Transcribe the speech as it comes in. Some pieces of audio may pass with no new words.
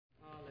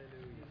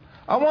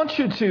I want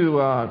you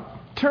to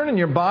turn in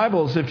your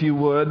Bibles, if you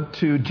would,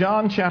 to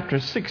John chapter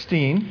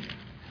 16.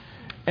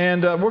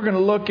 And we're going to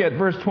look at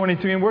verse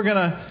 23. And we're going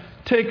to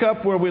take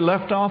up where we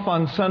left off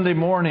on Sunday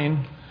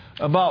morning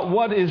about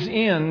what is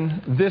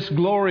in this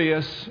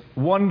glorious,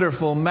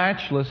 wonderful,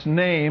 matchless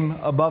name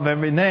above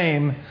every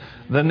name,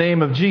 the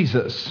name of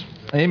Jesus.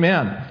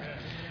 Amen.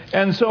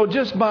 And so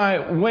just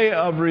by way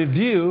of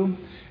review,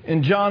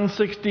 in John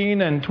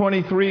 16 and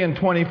 23 and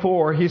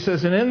 24, he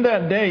says, "And in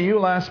that day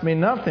you'll ask me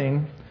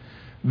nothing.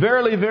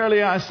 Verily,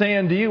 verily, I say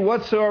unto you,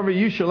 whatsoever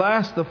you shall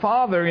ask the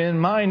Father in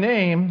my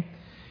name,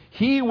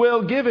 He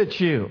will give it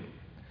you.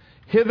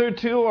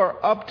 Hitherto or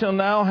up till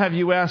now have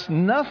you asked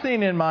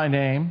nothing in my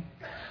name.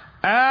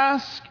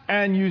 Ask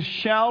and you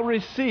shall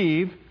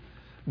receive,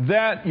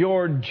 that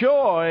your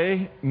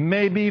joy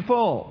may be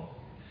full."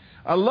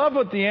 I love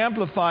what the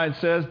Amplified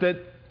says, that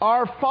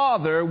our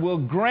Father will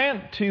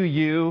grant to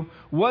you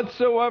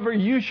whatsoever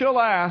you shall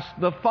ask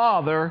the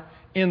Father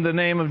in the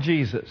name of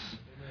Jesus.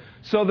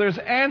 So there's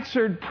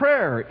answered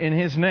prayer in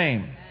His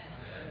name.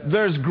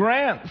 There's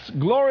grants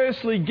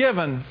gloriously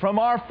given from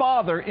our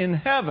Father in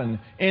heaven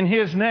in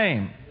His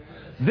name.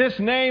 This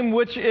name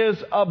which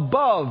is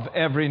above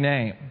every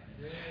name.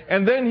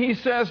 And then He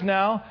says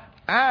now,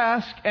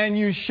 ask and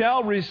you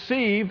shall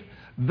receive,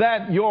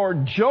 that your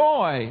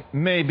joy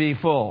may be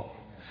full.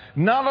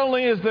 Not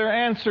only is there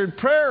answered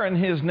prayer in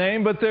His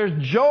name, but there's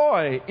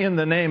joy in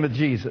the name of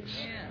Jesus.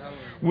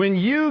 When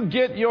you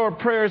get your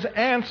prayers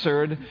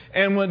answered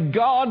and when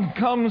God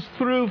comes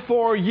through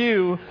for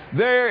you,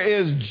 there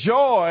is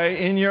joy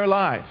in your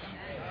life.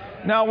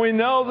 Now, we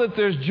know that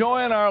there's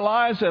joy in our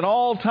lives at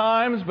all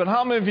times, but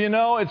how many of you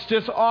know it's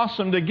just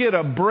awesome to get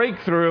a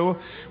breakthrough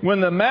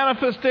when the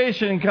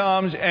manifestation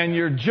comes and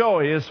your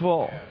joy is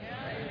full?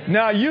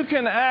 Now, you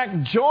can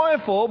act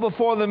joyful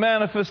before the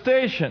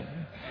manifestation,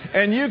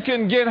 and you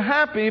can get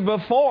happy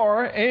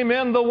before,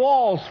 amen, the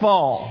walls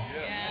fall.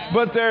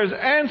 But there's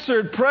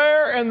answered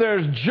prayer and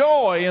there's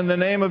joy in the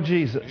name of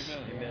Jesus.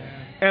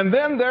 And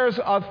then there's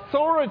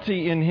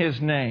authority in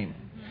His name.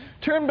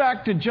 Turn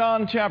back to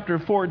John chapter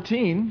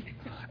 14,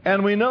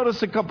 and we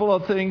notice a couple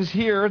of things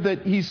here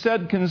that He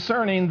said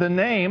concerning the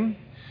name.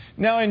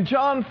 Now in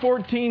John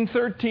 14,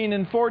 13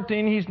 and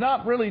 14, He's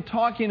not really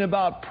talking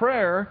about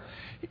prayer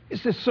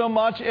so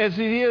much as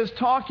He is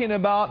talking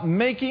about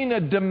making a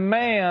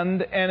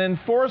demand and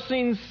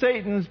enforcing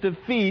Satan's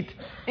defeat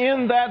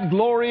in that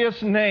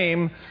glorious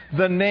name,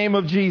 the name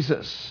of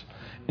Jesus.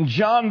 In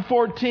John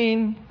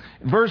 14,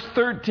 verse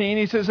 13,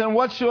 He says, "And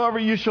whatsoever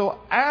you shall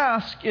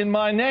ask in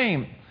my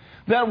name."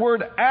 That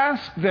word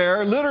ask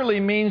there literally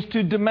means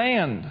to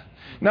demand.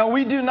 Now,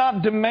 we do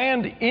not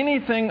demand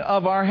anything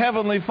of our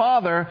Heavenly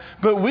Father,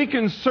 but we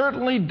can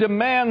certainly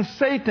demand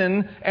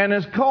Satan and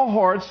his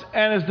cohorts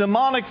and his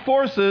demonic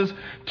forces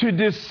to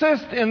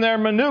desist in their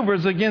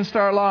maneuvers against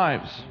our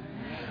lives,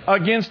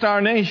 against our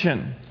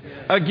nation,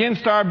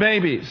 against our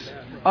babies,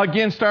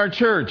 against our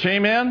church.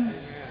 Amen?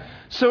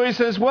 So He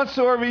says,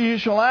 whatsoever you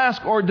shall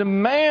ask or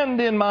demand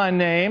in my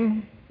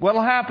name, what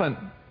will happen?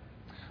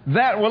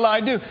 That will I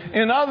do.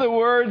 In other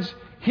words,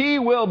 He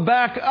will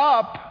back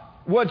up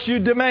what you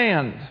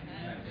demand.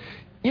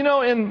 You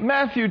know, in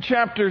Matthew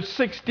chapter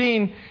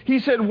 16, He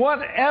said,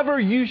 whatever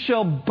you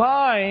shall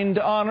bind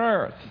on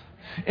earth.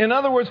 In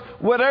other words,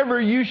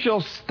 whatever you shall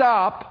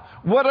stop,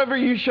 whatever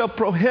you shall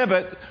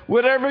prohibit,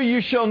 whatever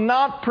you shall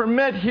not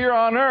permit here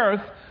on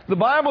earth, the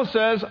Bible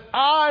says,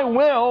 I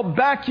will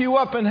back you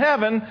up in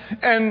heaven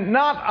and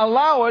not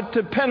allow it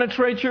to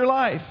penetrate your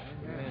life.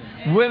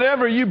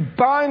 Whatever you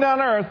bind on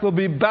earth will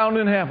be bound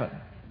in heaven.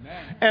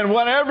 And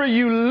whatever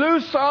you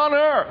loose on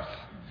earth,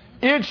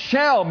 it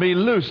shall be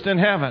loosed in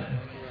heaven.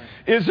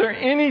 Is there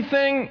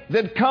anything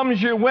that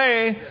comes your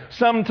way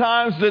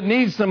sometimes that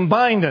needs some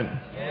binding,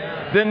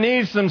 that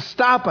needs some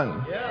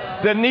stopping,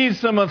 that needs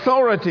some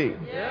authority?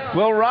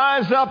 Well,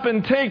 rise up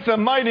and take the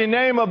mighty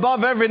name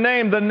above every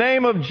name, the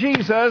name of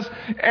Jesus,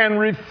 and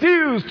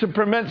refuse to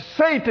permit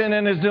Satan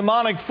and his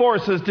demonic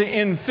forces to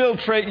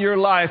infiltrate your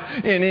life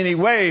in any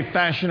way,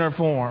 fashion, or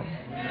form.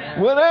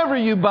 Whatever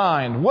you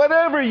bind,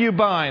 whatever you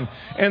bind.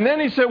 And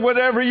then He said,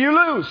 whatever you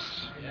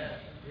loose.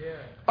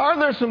 Are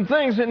there some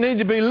things that need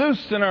to be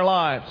loosed in our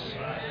lives?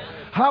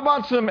 How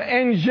about some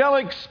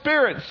angelic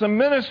spirits, some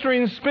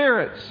ministering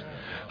spirits?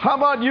 How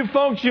about you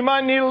folks, you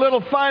might need a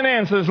little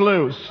finances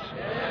loosed?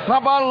 How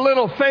about a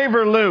little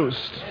favor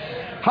loosed?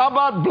 How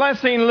about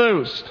blessing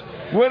loosed?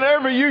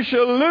 Whatever you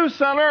shall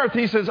loose on earth,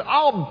 He says,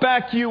 I'll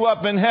back you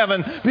up in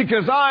heaven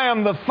because I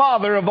am the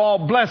Father of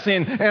all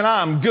blessing and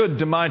I'm good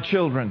to my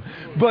children.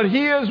 But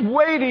He is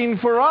waiting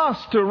for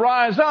us to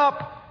rise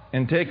up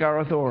and take our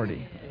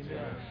authority.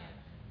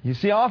 You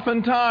see,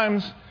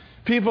 oftentimes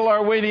people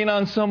are waiting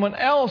on someone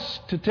else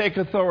to take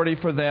authority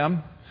for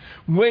them,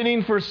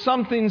 waiting for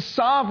something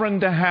sovereign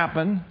to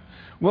happen.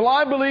 Well,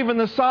 I believe in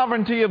the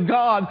sovereignty of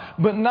God,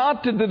 but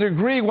not to the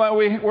degree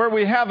where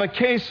we have a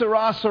que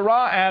sera,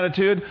 sera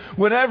attitude.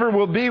 Whatever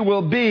will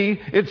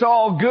be. It's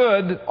all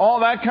good.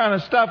 All that kind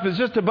of stuff is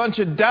just a bunch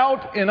of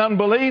doubt and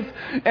unbelief,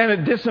 and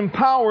it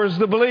disempowers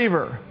the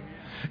believer.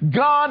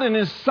 God in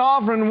His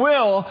sovereign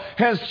will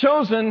has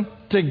chosen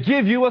to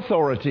give you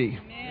authority.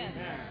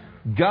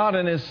 God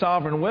in His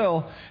sovereign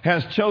will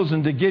has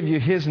chosen to give you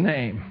His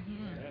name.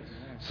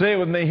 Say it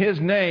with me. His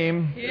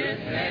name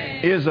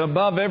is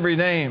above every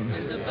name.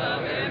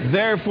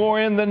 Therefore,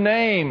 in the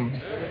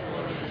name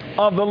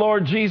of the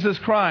Lord Jesus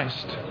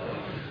Christ,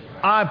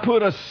 I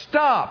put a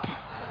stop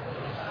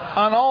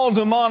on all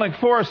demonic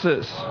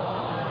forces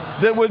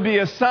that would be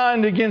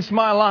assigned against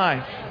my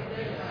life.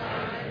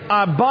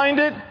 I bind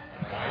it,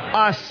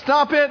 I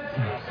stop it,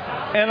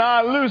 and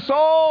I loose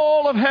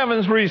all of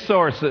heaven's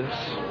resources.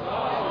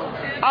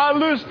 I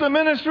loose the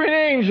ministering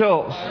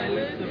angels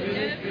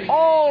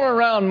all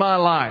around my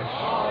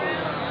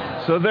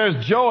life. So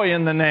there's joy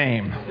in the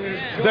name.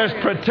 There's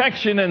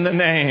protection in the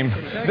name.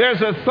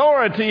 There's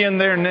authority in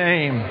their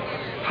name.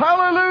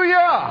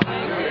 Hallelujah!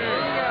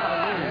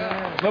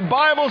 The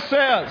Bible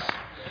says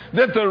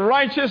that the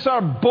righteous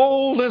are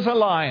bold as a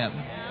lion.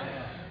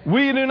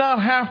 We do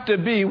not have to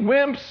be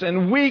wimps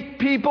and weak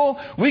people.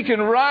 We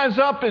can rise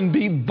up and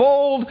be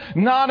bold,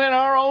 not in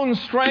our own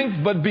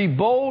strength, but be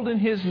bold in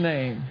His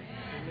name.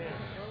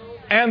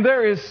 And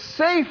there is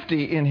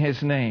safety in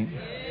His name.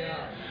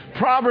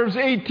 Proverbs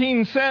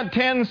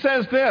 18:10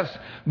 says this,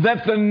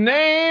 that the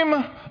name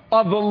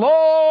of the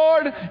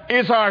Lord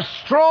is our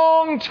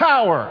strong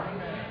tower,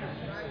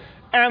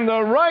 and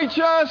the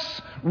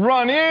righteous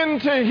run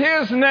into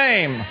His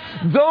name.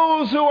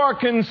 Those who are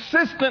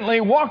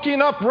consistently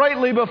walking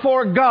uprightly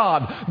before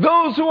God,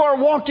 those who are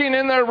walking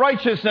in their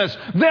righteousness,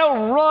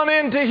 they'll run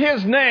into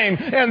His name,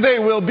 and they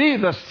will be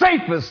the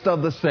safest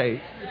of the safe.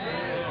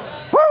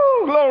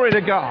 Woo! Glory to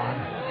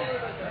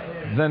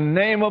God. The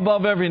name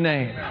above every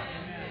name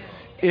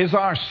is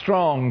our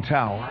strong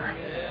tower.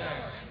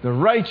 The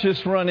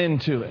righteous run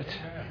into it,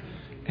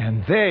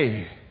 and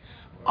they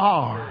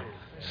are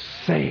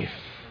safe.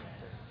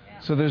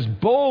 So there's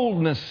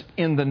boldness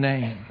in the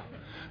name.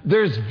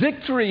 There's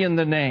victory in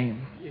the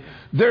name.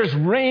 There's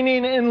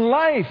reigning in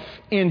life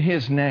in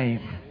His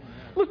name.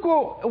 Look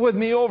with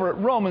me over at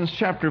Romans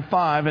chapter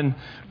 5, and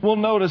we'll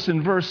notice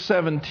in verse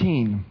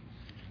 17.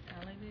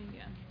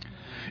 Hallelujah.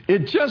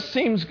 It just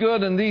seems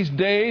good in these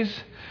days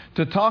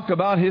to talk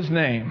about His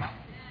name.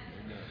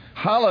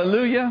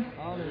 Hallelujah.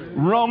 Hallelujah.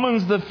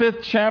 Romans, the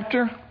 5th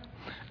chapter.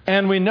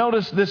 And we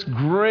notice this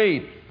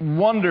great,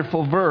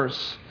 wonderful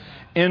verse.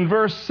 In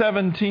verse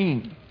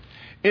 17,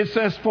 it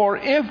says, for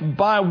if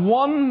by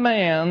one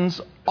man's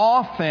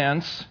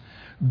offense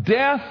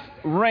death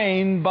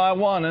reigned by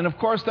one. And of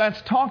course, that's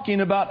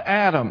talking about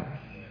Adam.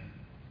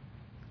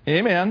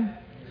 Amen.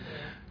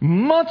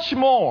 Much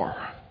more,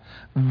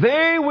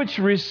 they which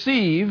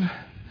receive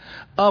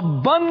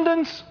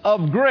abundance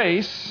of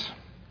grace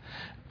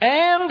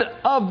and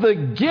of the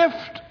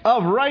gift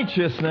of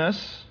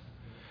righteousness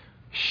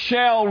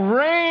shall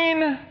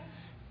reign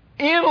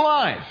in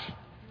life.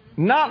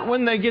 Not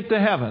when they get to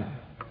heaven.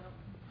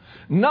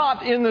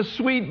 Not in the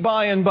sweet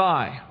by and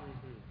by.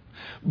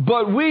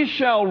 But we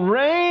shall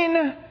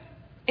reign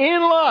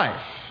in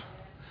life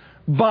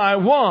by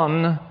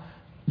one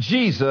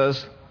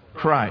Jesus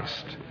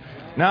Christ.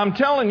 Now I'm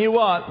telling you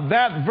what,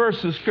 that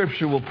verse of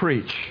Scripture will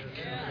preach.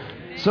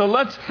 So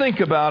let's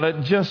think about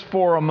it just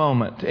for a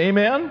moment.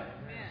 Amen?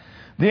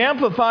 The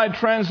Amplified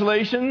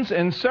translations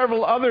and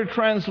several other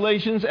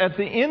translations at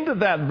the end of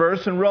that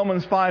verse in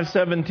Romans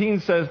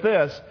 5:17 says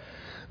this,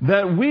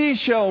 that we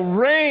shall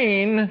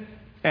reign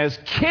as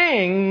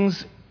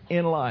kings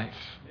in life.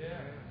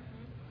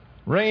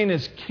 Reign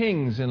as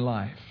kings in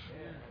life.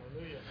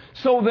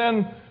 So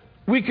then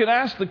we could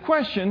ask the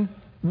question,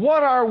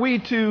 what are we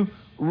to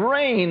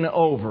reign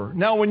over?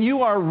 Now, when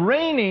you are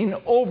reigning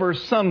over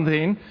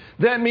something,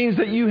 that means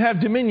that you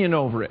have dominion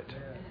over it.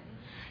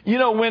 You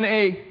know, when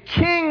a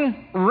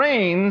king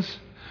reigns,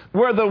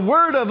 where the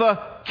word of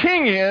a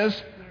king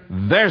is,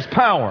 there's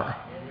power.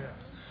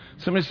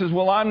 Somebody says,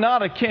 well, I'm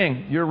not a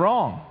king. You're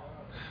wrong.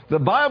 The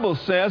Bible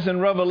says in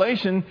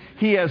Revelation,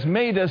 He has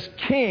made us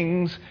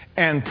kings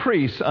and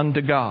priests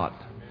unto God.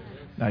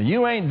 Now,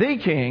 you ain't the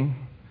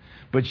king,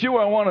 but you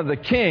are one of the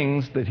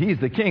kings that He's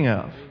the king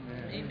of.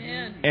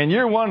 Amen. And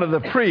you're one of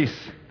the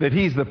priests that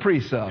He's the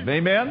priest of.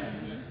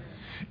 Amen?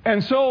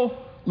 And so,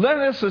 let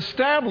us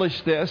establish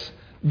this,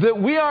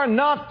 that we are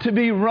not to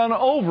be run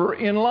over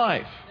in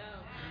life.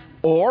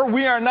 Or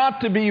we are not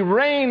to be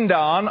rained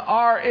on,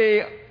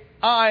 R-A-I-N-E-D,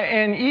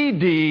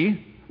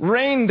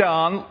 rained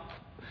on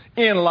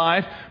in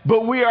life,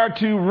 but we are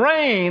to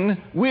reign,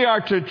 we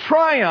are to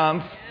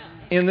triumph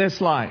in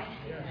this life.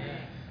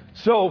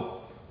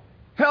 So,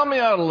 help me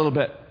out a little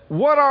bit.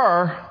 What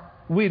are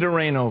we to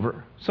reign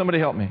over? Somebody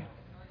help me.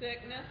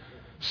 Sickness.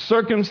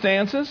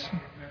 Circumstances.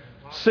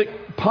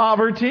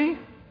 Poverty.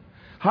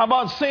 How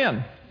about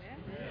sin?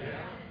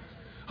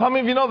 How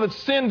many of you know that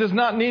sin does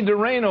not need to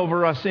reign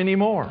over us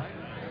anymore?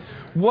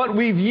 What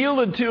we've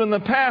yielded to in the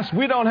past,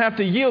 we don't have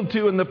to yield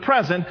to in the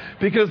present,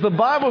 because the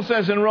Bible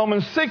says in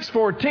Romans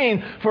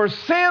 6:14, for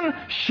sin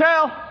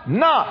shall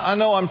not, I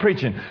know I'm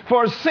preaching,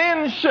 for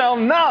sin shall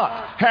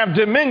not have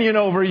dominion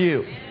over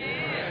you.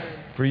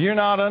 For you're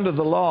not under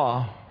the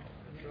law,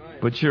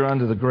 but you're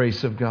under the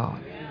grace of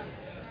God.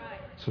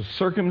 So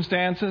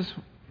circumstances.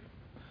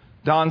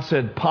 Don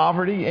said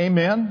poverty.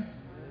 Amen.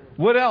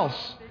 What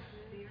else?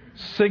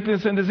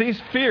 Sickness and disease.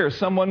 Fear.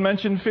 Someone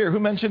mentioned fear. Who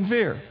mentioned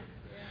fear?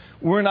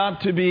 We're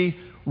not to be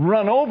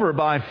run over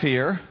by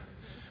fear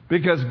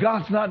because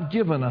God's not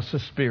given us a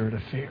spirit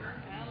of fear.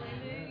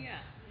 Hallelujah.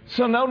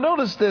 So now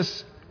notice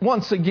this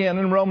once again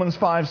in Romans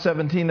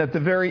 5:17 at the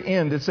very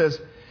end. It says,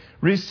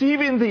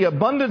 receiving the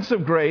abundance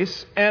of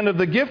grace and of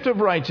the gift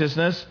of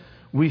righteousness,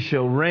 we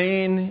shall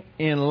reign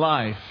in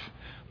life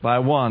by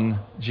one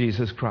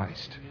Jesus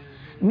Christ.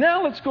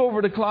 Now let's go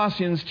over to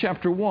Colossians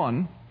chapter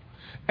 1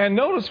 and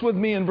notice with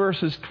me in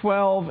verses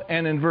 12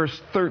 and in verse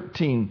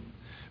 13.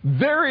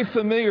 Very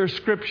familiar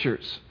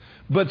scriptures,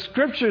 but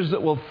scriptures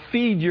that will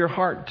feed your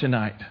heart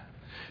tonight.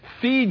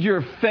 Feed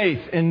your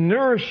faith and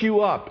nourish you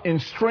up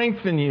and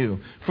strengthen you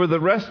for the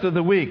rest of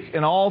the week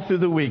and all through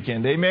the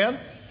weekend. Amen?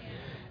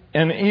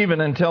 And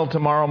even until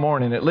tomorrow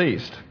morning at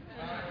least.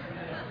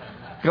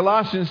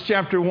 Colossians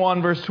chapter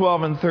 1 verse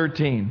 12 and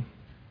 13.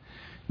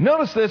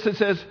 Notice this. It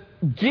says,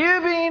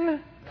 giving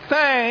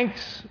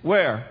thanks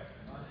where?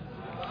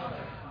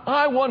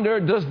 I wonder,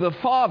 does the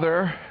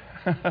Father,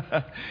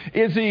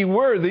 is He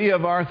worthy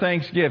of our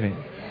thanksgiving?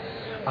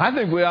 I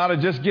think we ought to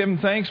just give Him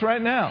thanks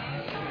right now.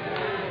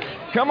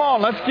 Come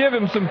on, let's give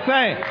Him some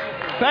thanks.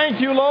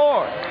 Thank you,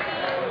 Lord.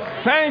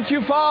 Thank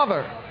you,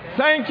 Father.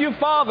 Thank you,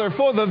 Father,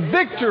 for the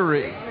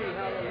victory.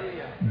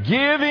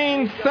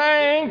 Giving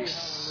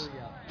thanks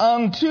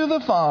unto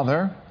the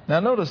Father. Now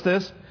notice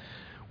this.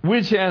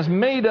 Which has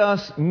made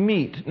us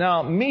meet.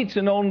 Now, meet's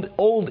an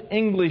old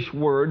English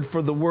word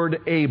for the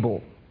word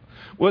able.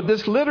 What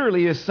this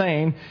literally is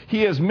saying,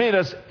 He has made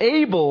us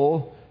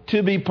able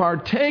to be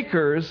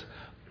partakers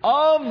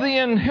of the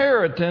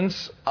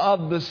inheritance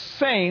of the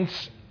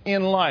saints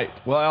in light.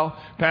 Well,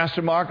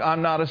 Pastor Mark,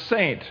 I'm not a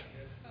saint.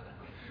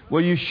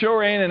 Well, you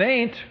sure ain't an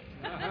ain't.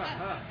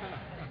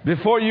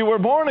 Before you were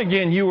born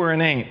again, you were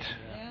an ain't.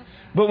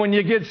 But when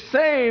you get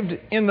saved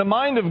in the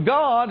mind of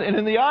God and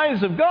in the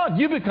eyes of God,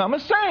 you become a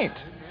saint.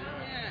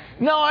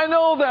 Now, I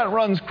know that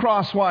runs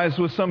crosswise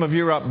with some of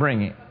your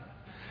upbringing.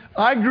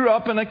 I grew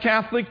up in a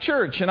Catholic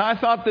church, and I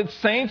thought that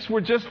saints were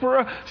just for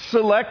a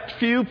select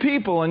few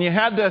people, and you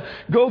had to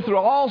go through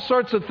all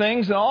sorts of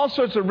things and all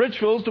sorts of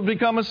rituals to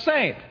become a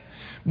saint.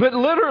 But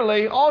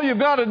literally, all you've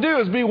got to do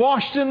is be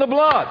washed in the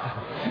blood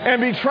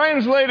and be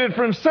translated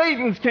from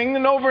Satan's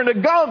kingdom over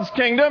into God's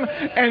kingdom,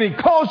 and He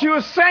calls you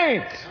a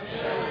saint.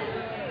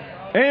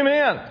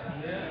 Amen.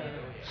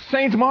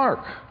 Saint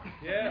Mark.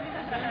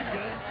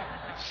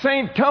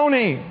 Saint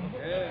Tony.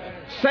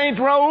 Saint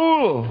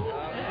Raoul.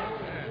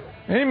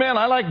 Amen.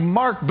 I like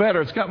Mark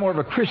better. It's got more of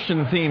a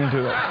Christian theme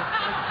to it.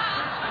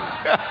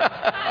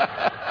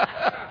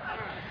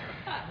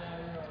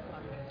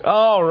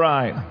 All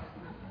right.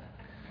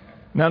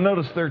 Now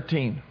notice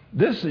 13.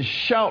 This is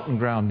shouting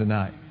ground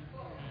tonight.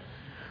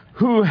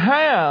 Who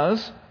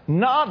has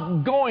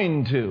not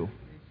going to.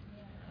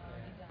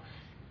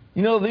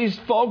 You know, these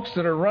folks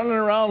that are running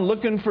around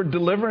looking for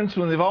deliverance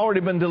when they've already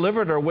been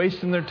delivered are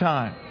wasting their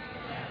time.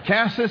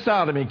 Cast this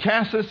out of me,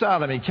 cast this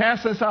out of me,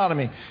 cast this out of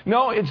me.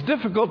 No, it's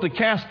difficult to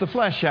cast the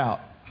flesh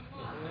out.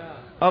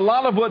 A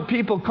lot of what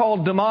people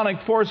call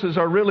demonic forces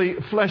are really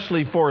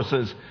fleshly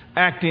forces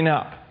acting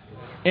up.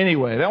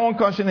 Anyway, that won't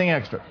cost you anything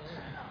extra.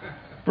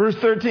 Verse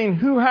 13,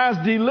 who has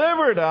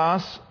delivered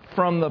us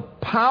from the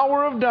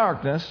power of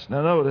darkness,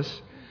 now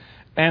notice,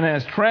 and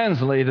has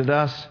translated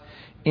us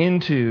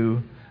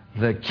into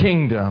the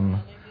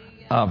kingdom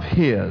of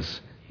His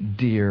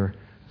dear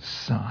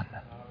Son.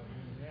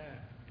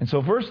 And so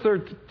verse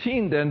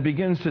 13 then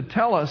begins to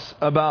tell us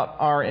about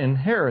our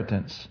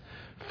inheritance.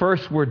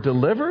 First we're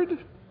delivered,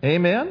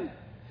 amen,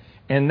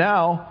 and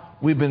now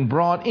we've been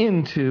brought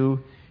into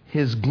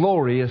His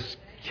glorious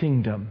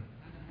kingdom.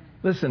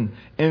 Listen,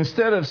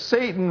 instead of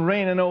Satan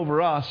reigning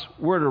over us,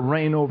 we're to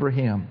reign over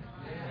him.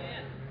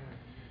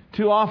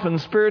 Too often,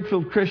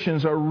 Spirit-filled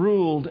Christians are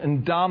ruled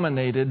and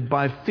dominated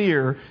by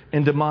fear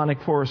and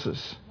demonic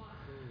forces.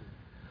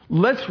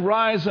 Let's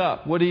rise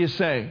up, what do you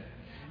say,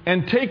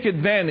 and take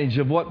advantage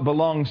of what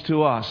belongs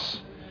to us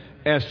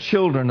as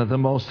children of the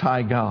Most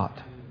High God.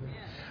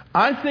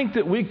 I think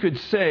that we could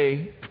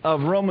say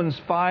of Romans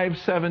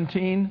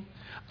 5:17,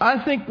 I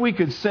think we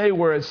could say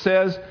where it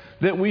says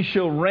that we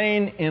shall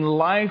reign in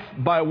life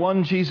by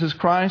one Jesus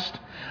Christ,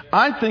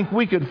 I think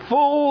we could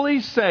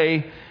fully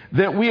say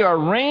that we are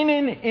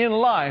reigning in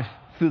life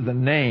through the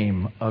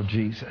name of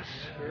Jesus.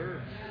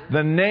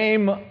 The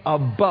name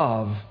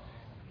above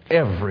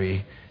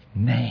every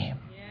name.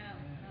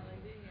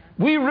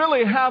 We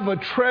really have a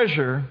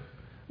treasure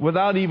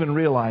without even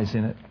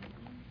realizing it.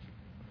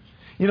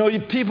 You know,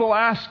 people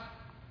ask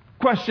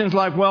questions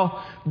like,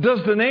 well,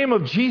 does the name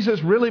of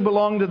Jesus really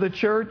belong to the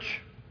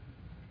church?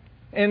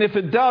 And if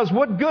it does,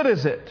 what good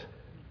is it?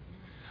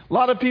 A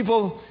lot of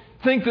people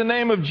think the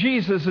name of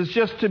Jesus is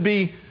just to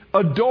be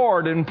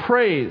adored and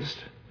praised.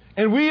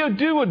 And we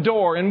do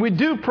adore and we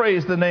do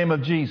praise the name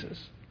of Jesus.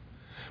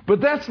 But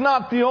that's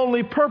not the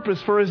only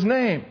purpose for His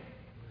name.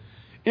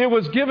 It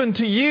was given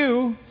to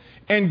you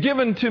and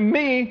given to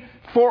me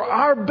for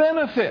our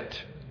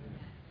benefit.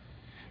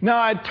 Now,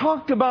 I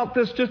talked about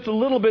this just a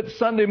little bit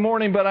Sunday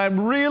morning, but I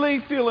really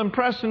feel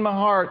impressed in my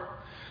heart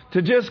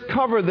to just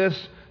cover this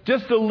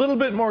just a little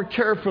bit more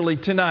carefully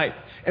tonight.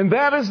 And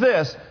that is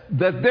this,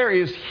 that there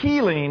is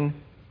healing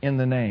in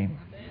the name.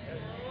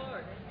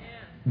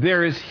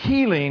 There is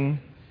healing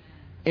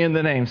in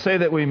the name. Say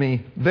that with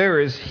me. There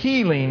is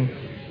healing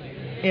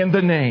in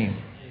the name.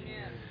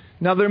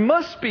 Now, there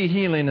must be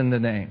healing in the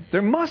name.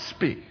 There must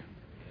be.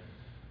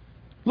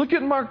 Look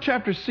at Mark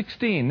chapter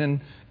 16,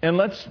 and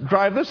let's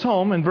drive this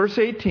home in verse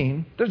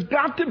 18. There's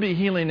got to be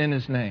healing in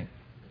His name.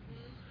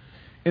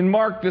 In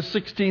Mark, the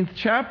 16th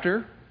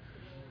chapter,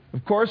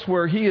 of course,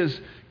 where He is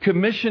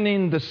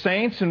commissioning the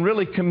saints and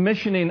really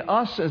commissioning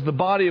us as the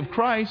body of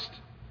Christ,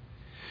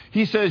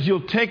 He says,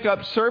 you'll take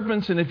up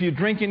serpents, and if you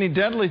drink any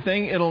deadly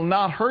thing, it'll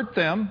not hurt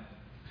them.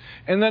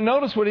 And then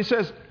notice what He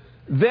says.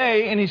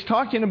 They, and He's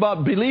talking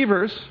about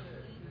believers,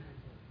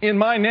 in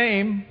my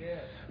name,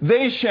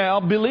 they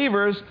shall,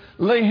 believers,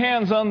 lay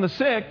hands on the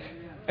sick,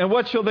 and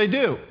what shall they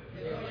do?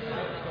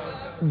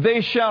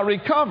 They shall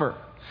recover.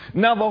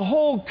 Now, the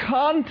whole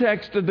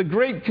context of the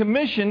Great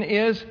Commission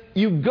is,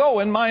 you go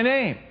in my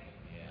name.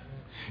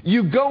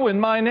 You go in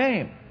my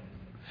name.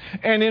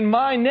 And in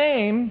my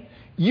name,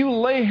 you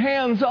lay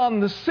hands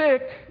on the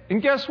sick,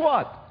 and guess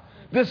what?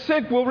 The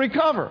sick will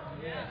recover.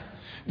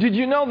 Did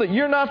you know that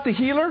you're not the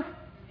healer?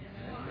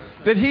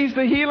 That He's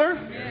the healer?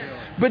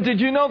 But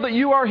did you know that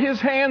you are His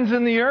hands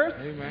in the earth?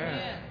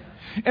 Amen.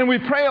 And we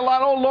pray a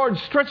lot, oh Lord,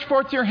 stretch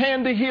forth your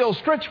hand to heal.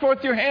 Stretch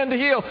forth your hand to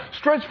heal.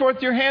 Stretch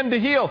forth your hand to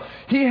heal.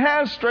 He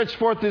has stretched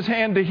forth His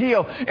hand to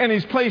heal. And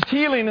He's placed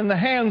healing in the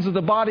hands of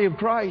the body of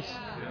Christ.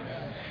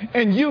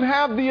 And you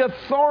have the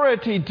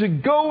authority to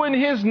go in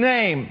His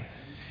name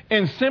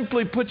and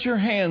simply put your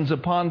hands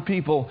upon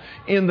people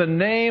in the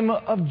name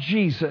of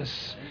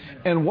Jesus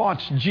and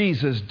watch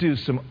Jesus do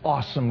some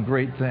awesome,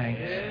 great things.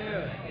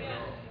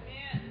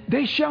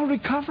 They shall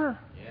recover.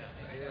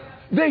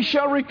 They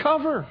shall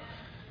recover.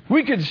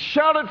 We could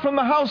shout it from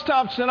the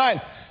housetops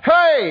tonight.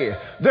 Hey,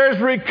 there's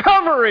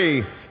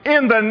recovery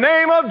in the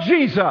name of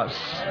Jesus.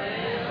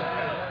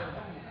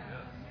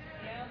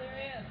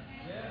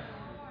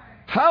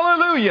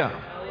 Hallelujah.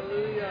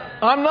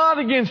 I'm not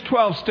against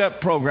 12-step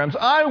programs.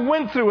 I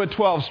went through a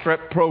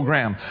 12-step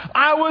program.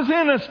 I was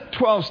in a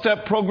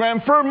 12-step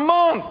program for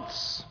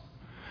months.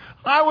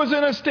 I was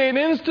in a state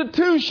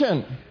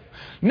institution.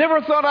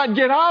 Never thought I'd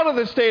get out of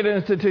the state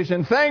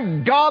institution.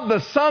 Thank God the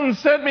Son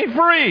set me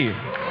free.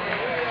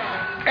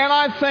 And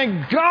I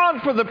thank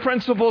God for the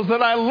principles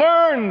that I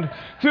learned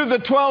through the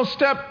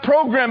 12-step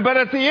program. But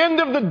at the end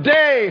of the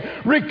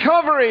day,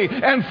 recovery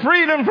and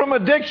freedom from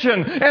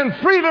addiction and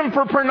freedom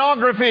for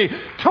pornography,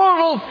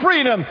 total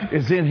freedom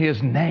is in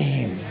His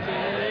name.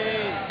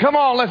 Come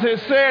on, let's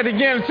say it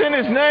again. It's in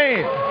His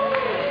name.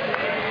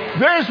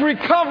 There's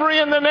recovery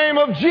in the name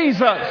of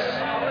Jesus.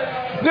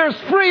 There's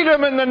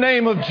freedom in the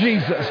name of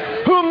Jesus.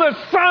 Whom the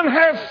Son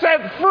has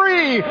set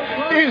free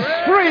is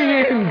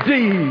free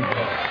indeed.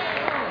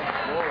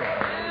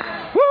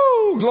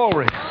 Woo!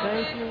 Glory.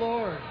 Thank you,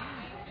 Lord.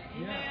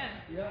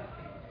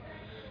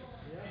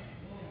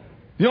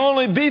 The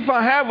only beef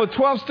I have with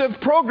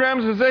 12-step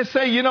programs is they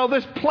say, you know,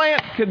 this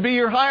plant could be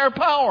your higher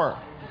power.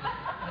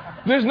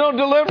 There's no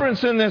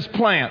deliverance in this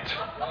plant.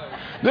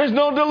 There's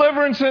no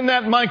deliverance in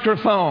that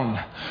microphone.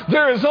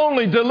 There is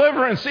only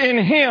deliverance in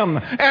Him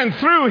and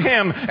through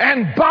Him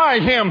and by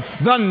Him,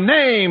 the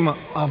name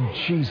of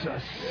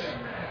Jesus.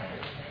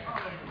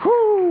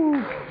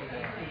 Whew.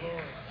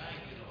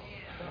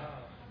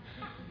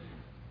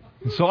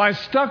 So I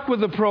stuck with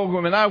the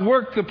program and I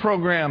worked the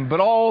program, but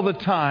all the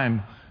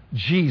time,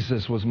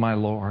 Jesus was my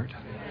Lord.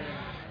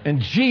 And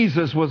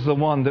Jesus was the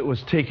one that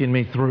was taking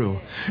me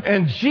through.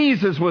 And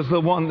Jesus was the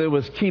one that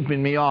was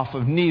keeping me off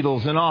of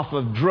needles and off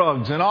of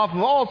drugs and off of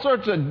all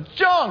sorts of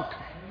junk.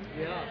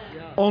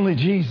 Only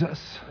Jesus.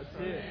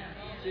 That's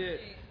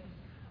it.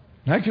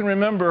 I can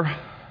remember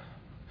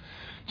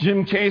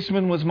Jim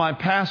Caseman was my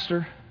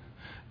pastor.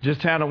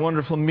 Just had a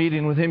wonderful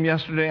meeting with him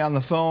yesterday on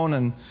the phone,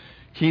 and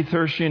Keith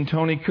Hershey and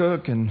Tony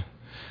Cook and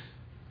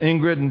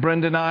Ingrid and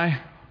Brenda and I.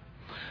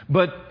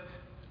 But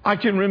I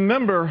can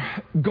remember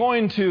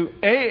going to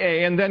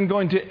AA and then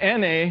going to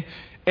NA.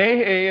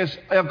 AA is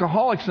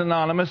Alcoholics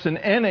Anonymous and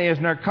NA is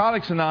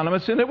Narcotics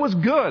Anonymous, and it was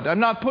good. I'm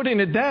not putting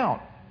it down.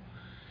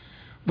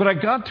 But I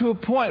got to a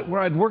point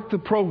where I'd worked the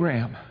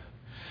program,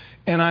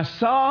 and I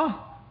saw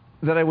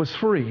that I was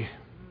free.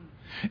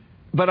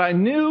 But I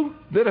knew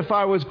that if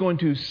I was going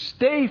to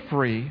stay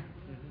free,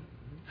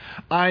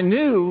 I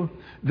knew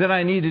that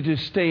I needed to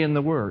stay in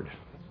the Word.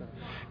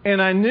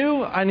 And I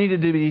knew I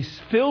needed to be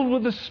filled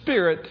with the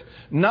Spirit,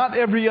 not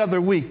every other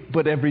week,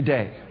 but every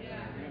day.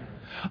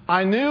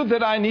 I knew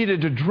that I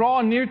needed to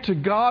draw near to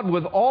God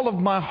with all of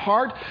my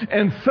heart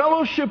and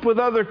fellowship with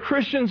other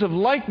Christians of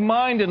like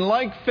mind and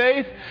like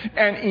faith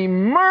and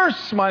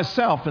immerse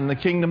myself in the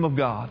kingdom of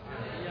God.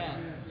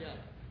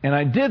 And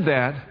I did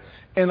that,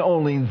 and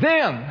only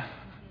then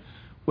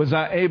was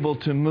I able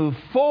to move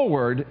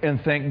forward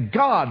and thank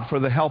God for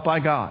the help I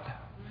got.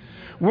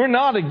 We're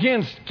not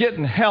against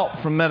getting help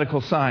from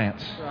medical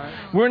science.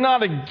 We're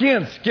not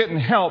against getting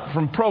help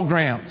from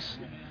programs.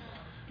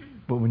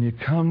 But when you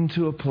come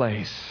to a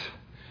place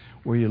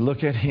where you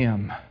look at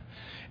Him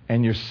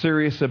and you're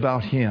serious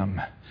about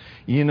Him,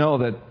 you know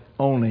that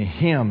only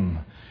Him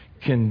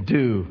can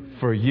do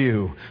for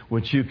you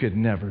what you could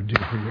never do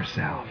for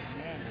yourself.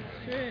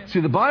 See,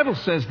 the Bible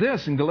says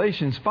this in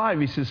Galatians 5.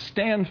 He says,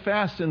 stand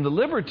fast in the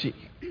liberty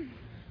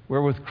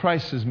wherewith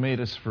Christ has made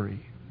us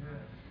free.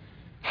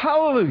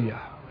 Hallelujah.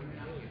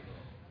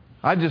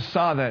 I just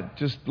saw that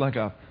just like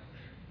a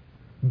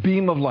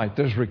beam of light.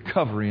 There's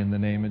recovery in the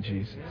name of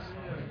Jesus.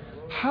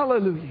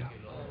 Hallelujah.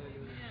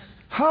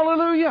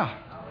 Hallelujah.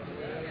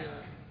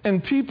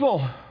 And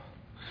people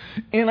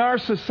in our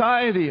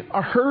society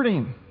are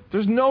hurting.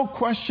 There's no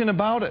question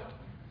about it.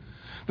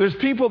 There's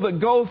people that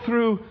go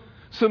through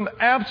some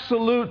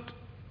absolute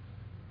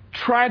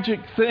tragic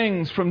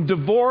things, from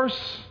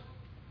divorce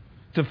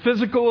to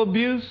physical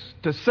abuse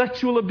to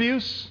sexual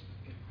abuse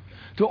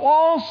to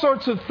all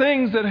sorts of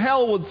things that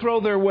hell would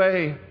throw their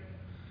way.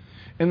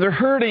 And they're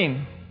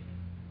hurting.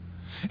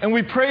 And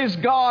we praise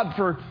God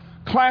for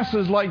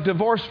classes like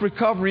divorce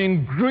recovery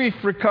and grief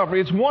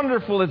recovery. It's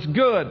wonderful. It's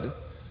good.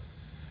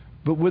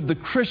 But with the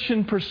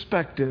Christian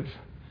perspective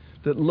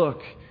that,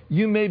 look,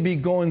 you may be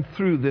going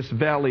through this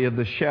valley of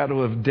the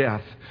shadow of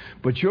death,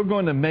 but you're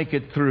going to make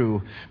it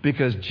through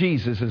because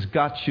Jesus has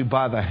got you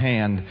by the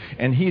hand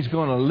and He's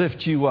going to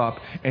lift you up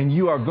and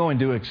you are going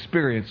to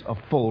experience a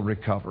full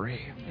recovery.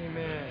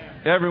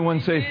 Amen. Everyone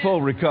say full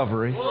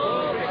recovery.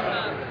 Full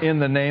recovery. In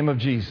the name of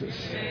Jesus.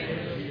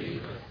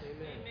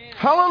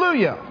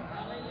 Hallelujah.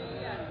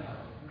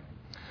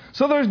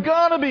 So there's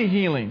got to be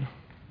healing,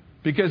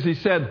 because He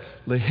said,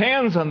 lay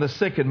hands on the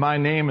sick in my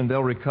name and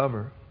they'll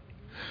recover.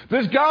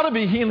 There's got to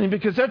be healing,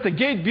 because at the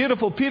gate,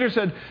 beautiful Peter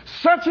said,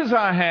 such as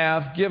I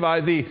have, give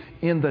I thee.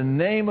 In the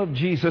name of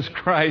Jesus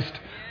Christ,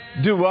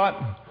 do what?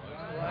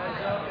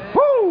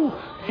 Woo!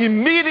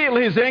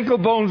 Immediately his ankle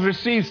bones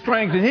received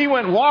strength, and he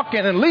went walking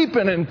and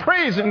leaping and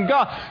praising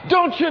God.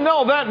 Don't you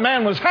know that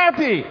man was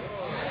happy?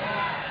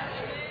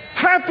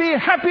 Happy,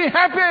 happy,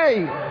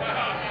 happy.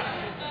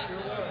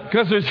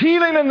 Because there's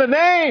healing in the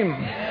name.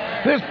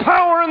 There's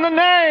power in the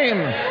name.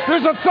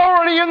 There's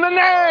authority in the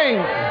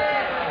name.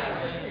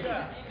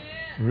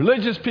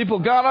 Religious people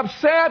got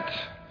upset,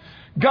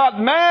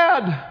 got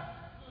mad.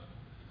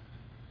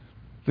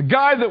 The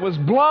guy that was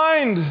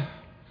blind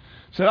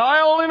said,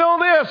 I only know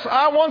this.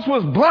 I once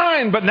was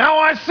blind, but now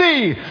I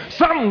see.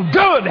 Something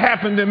good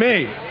happened to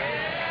me.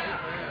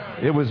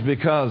 It was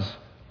because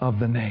of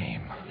the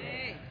name.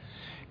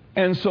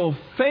 And so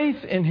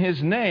faith in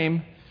His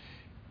name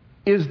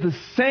is the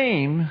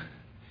same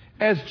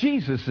as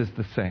Jesus is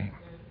the same.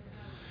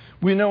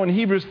 We know in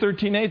Hebrews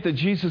 13:8 that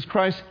Jesus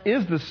Christ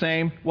is the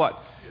same,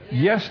 what?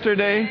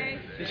 Yesterday,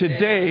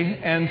 today,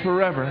 and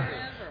forever.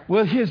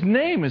 Well, His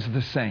name is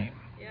the same.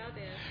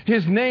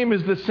 His name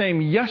is the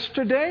same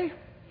yesterday.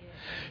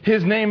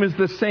 His name is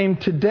the same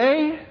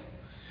today.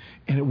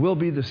 And it will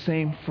be the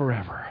same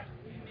forever.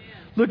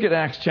 Look at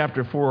Acts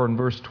chapter 4 and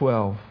verse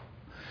 12.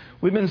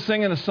 We've been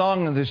singing a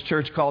song in this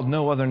church called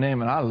No Other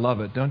Name, and I love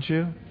it, don't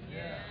you?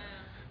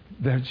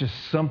 There's just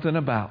something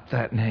about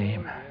that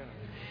name.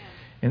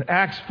 In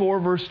Acts 4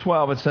 verse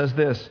 12 it says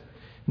this,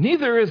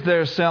 neither is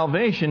there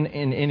salvation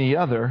in any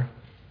other,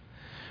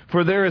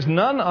 for there is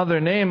none other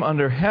name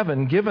under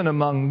heaven given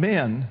among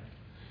men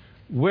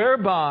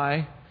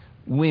whereby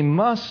we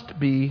must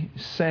be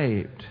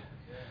saved.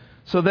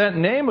 So that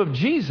name of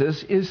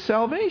Jesus is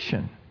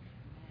salvation.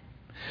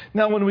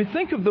 Now, when we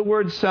think of the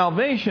word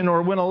salvation,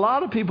 or when a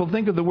lot of people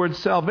think of the word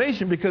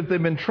salvation because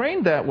they've been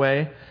trained that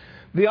way,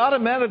 they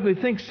automatically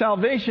think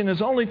salvation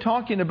is only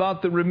talking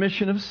about the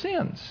remission of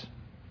sins,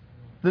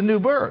 the new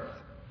birth.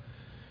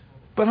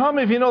 But how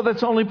many of you know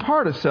that's only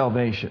part of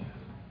salvation?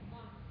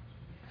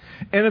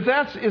 And if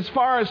that's as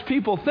far as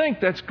people think,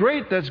 that's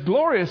great, that's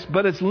glorious,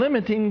 but it's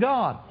limiting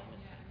God.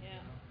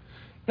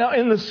 Now,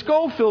 in the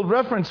Scofield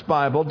Reference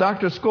Bible,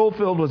 Dr.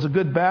 Scofield was a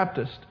good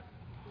Baptist.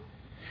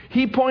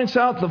 He points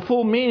out the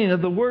full meaning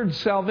of the word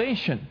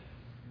salvation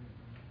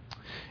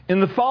in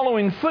the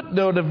following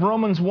footnote of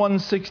Romans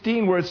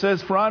 1:16, where it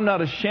says, for I'm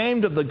not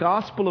ashamed of the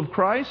gospel of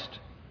Christ,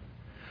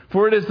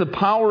 for it is the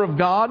power of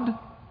God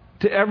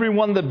to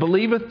everyone that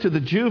believeth, to the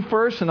Jew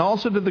first and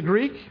also to the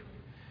Greek.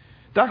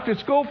 Dr.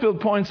 Scofield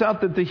points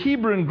out that the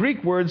Hebrew and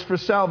Greek words for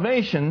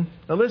salvation,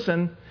 now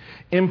listen,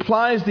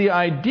 implies the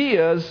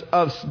ideas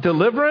of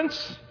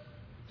deliverance,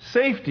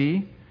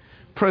 safety,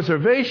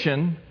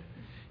 preservation,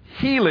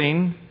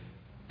 healing,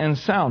 and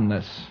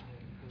soundness.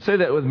 Say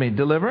that with me.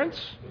 Deliverance,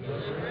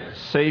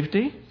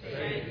 safety,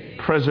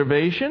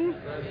 preservation,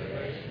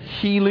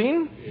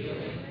 healing,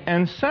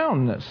 and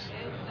soundness.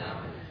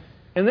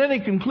 And then he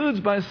concludes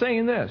by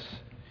saying this.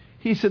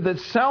 He said that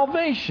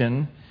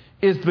salvation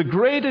is the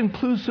great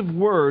inclusive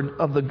word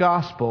of the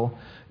gospel,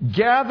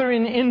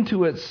 gathering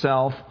into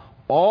itself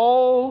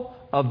all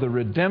of the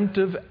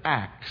redemptive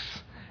acts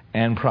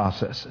and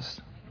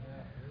processes.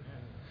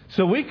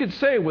 So we could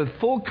say with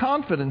full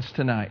confidence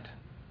tonight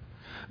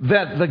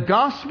that the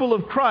gospel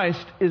of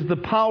Christ is the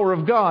power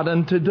of God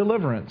unto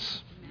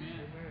deliverance.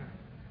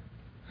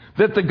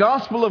 That the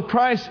gospel of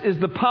Christ is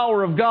the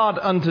power of God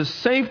unto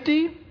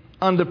safety,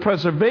 unto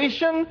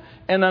preservation,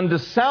 and unto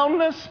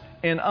soundness,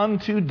 and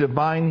unto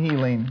divine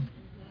healing.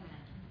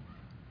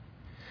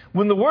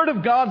 When the Word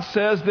of God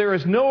says there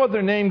is no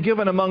other name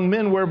given among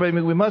men whereby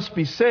we must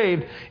be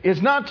saved,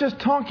 it's not just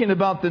talking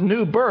about the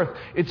new birth.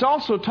 It's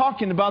also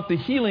talking about the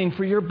healing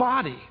for your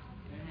body.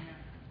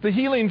 The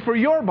healing for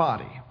your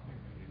body.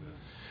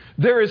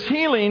 There is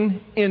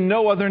healing in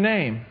no other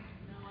name.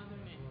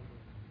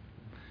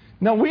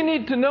 Now we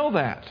need to know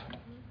that.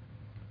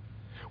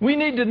 We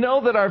need to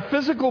know that our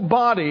physical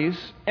bodies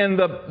and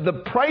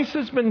the price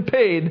has been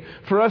paid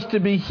for us to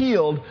be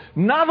healed.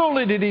 Not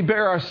only did He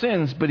bear our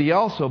sins, but He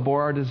also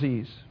bore our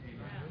disease.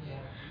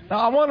 Now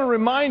I want to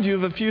remind you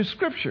of a few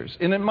scriptures,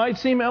 and it might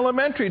seem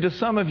elementary to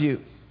some of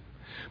you.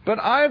 But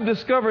I have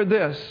discovered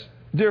this,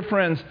 dear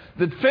friends,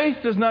 that faith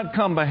does not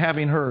come by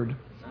having heard.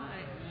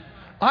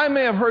 I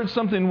may have heard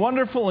something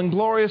wonderful and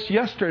glorious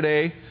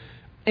yesterday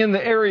in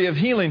the area of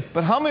healing,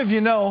 but how many of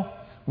you know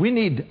we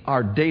need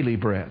our daily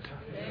bread?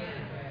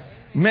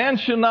 Man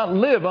shall not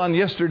live on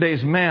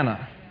yesterday's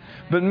manna,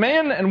 but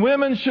men and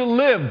women shall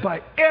live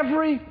by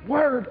every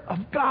word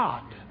of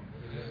God.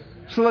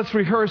 So let's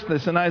rehearse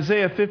this in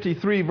Isaiah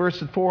 53,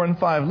 verses 4 and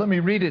 5. Let me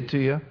read it to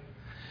you.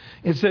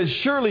 It says,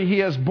 surely He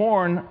has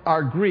borne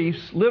our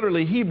griefs,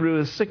 literally Hebrew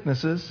is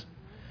sicknesses,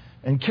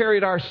 and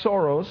carried our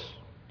sorrows.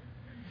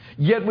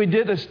 Yet we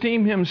did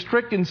esteem Him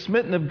stricken,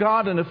 smitten of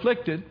God, and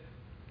afflicted.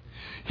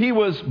 He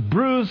was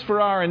bruised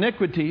for our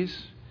iniquities.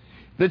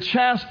 The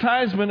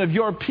chastisement of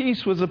your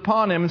peace was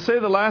upon Him. And say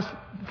the last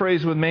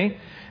phrase with me.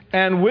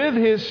 And with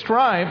His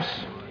stripes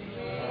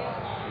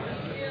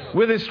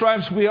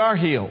we are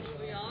healed.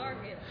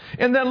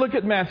 And then look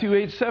at Matthew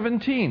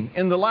 8:17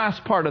 in the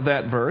last part of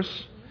that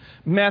verse.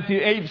 Matthew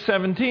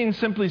 8:17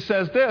 simply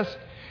says this,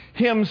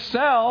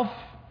 Himself,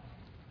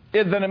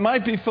 that it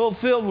might be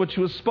fulfilled which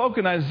was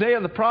spoken,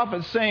 Isaiah the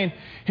prophet saying,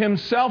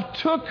 Himself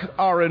took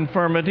our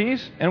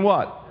infirmities and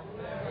what?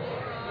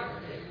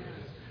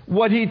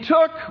 What He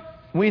took,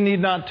 we need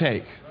not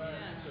take.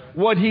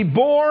 What He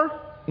bore,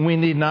 we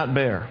need not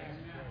bear.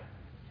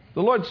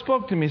 The Lord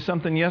spoke to me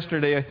something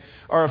yesterday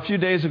or a few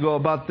days ago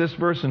about this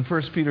verse in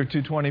 1 Peter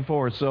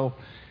 2:24. So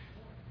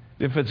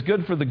if it's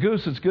good for the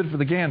goose, it's good for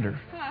the gander.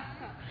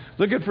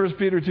 Look at 1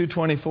 Peter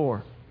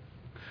 2:24.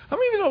 How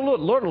many of you know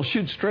the Lord will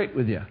shoot straight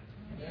with you?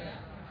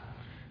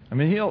 I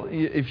mean,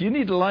 if you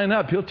need to line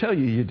up, He'll tell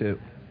you you do.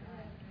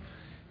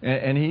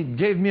 And He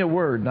gave me a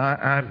word. And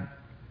I'm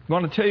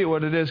going to tell you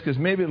what it is because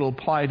maybe it'll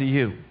apply to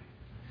you.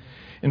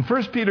 In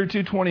 1 Peter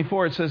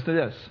 2:24 it says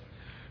this,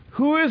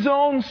 who His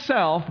own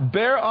self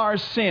bare our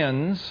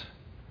sins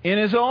in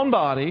His own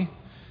body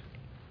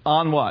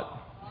on what?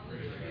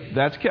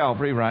 That's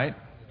Calvary, right?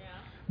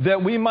 Yeah.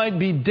 That we might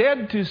be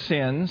dead to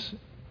sins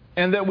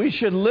and that we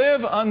should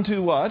live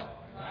unto what?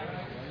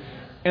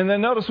 And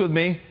then notice with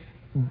me,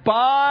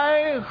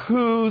 by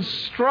whose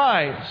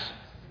stripes?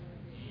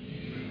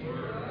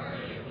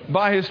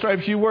 By His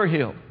stripes you were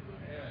healed.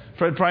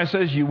 Fred Price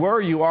says you were,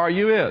 you are,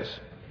 you is.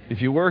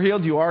 If you were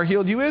healed,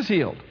 you is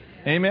healed.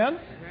 Amen?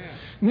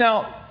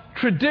 Now,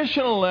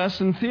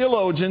 traditionalists and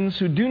theologians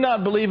who do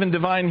not believe in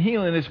divine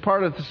healing as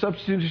part of the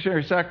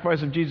substitutionary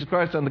sacrifice of Jesus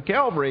Christ on the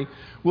Calvary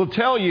will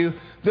tell you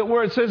that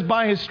where it says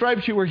by His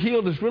stripes you were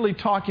healed is really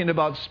talking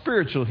about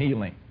spiritual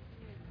healing.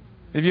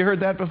 Have you heard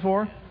that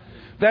before?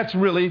 That's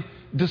really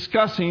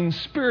discussing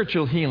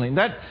spiritual healing.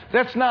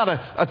 That's not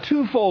a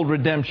twofold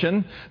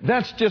redemption.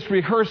 That's just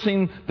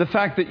rehearsing the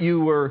fact that you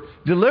were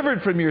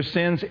delivered from your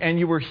sins and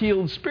you were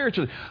healed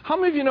spiritually. How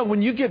many of you know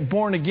when you get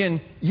born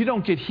again, you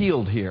don't get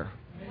healed here?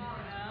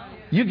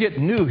 You get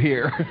new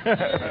here.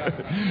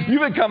 You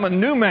become a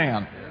new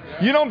man.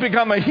 You don't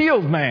become a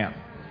healed man.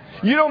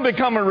 You don't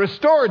become a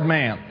restored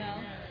man.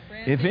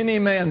 If any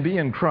man be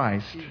in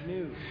Christ,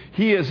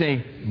 he is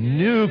a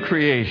new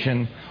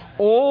creation.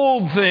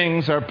 Old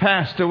things are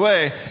passed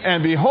away,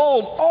 and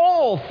behold,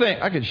 all things,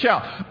 I can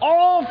shout,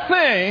 all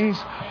things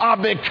are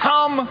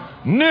become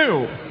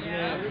new.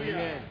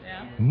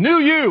 New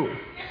you.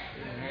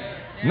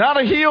 Not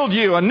a healed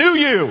you, a new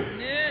you.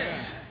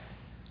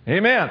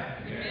 Amen.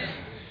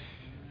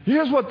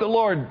 Here's what the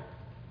Lord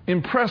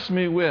impressed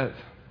me with.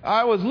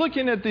 I was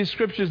looking at these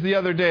scriptures the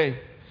other day,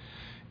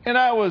 and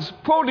I was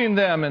quoting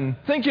them and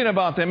thinking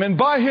about them. And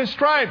by His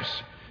stripes,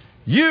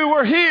 you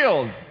were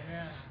healed.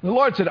 The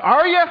Lord said,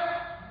 are you?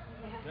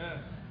 It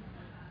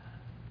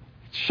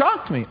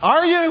shocked me.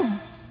 Are you?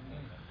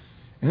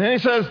 And then He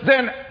says,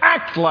 then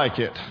act like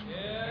it.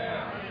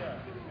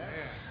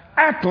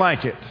 Act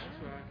like it.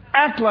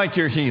 Act like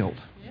you're healed.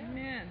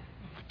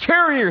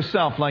 Carry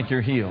yourself like you're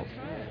healed.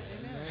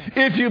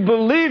 If you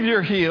believe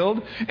you're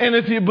healed, and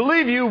if you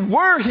believe you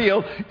were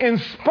healed, in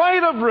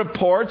spite of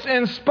reports,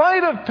 in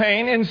spite of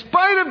pain, in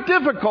spite of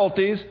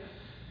difficulties,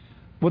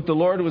 what the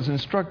Lord was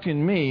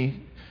instructing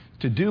me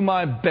to do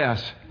my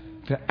best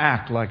to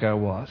act like I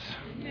was.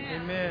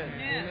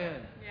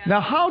 Amen.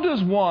 Now, how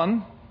does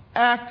one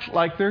act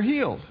like they're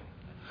healed?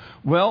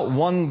 Well,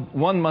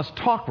 one must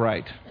talk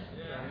right.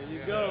 There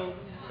you go.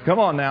 Come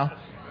on now.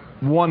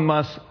 One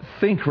must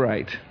think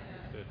right.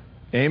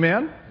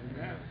 Amen?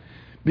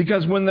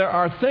 Because when there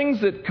are things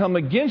that come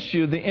against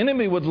you, the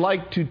enemy would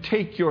like to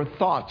take your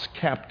thoughts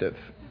captive.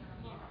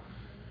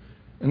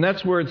 And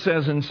that's where it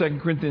says in 2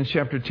 Corinthians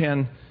chapter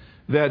 10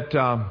 that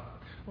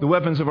the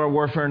weapons of our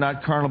warfare are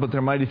not carnal, but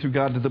they're mighty through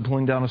God to the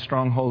pulling down of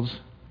strongholds,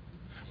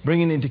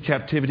 bringing into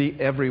captivity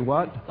every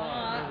what?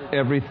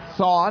 Every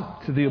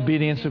thought to the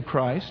obedience of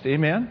Christ.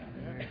 Amen?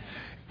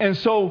 And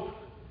so,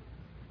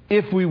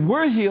 if we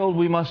were healed,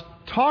 we must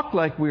talk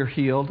like we're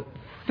healed,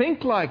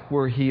 think like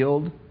we're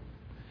healed,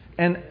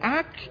 and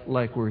act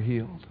like we're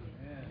healed.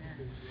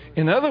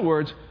 In other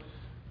words,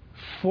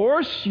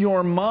 force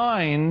your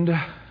mind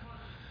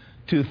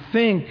to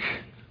think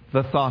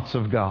the thoughts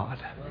of God.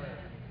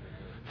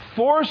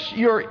 Force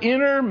your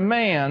inner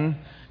man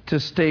to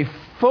stay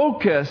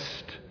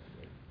focused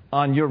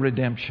on your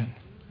redemption.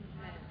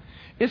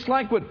 It's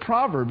like what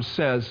Proverbs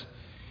says.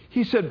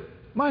 He said,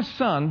 my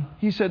son,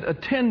 he said,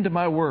 attend to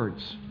my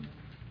words.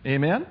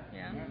 Amen?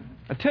 Yeah.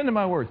 Attend to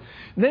my words.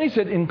 And then he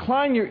said,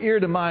 incline your ear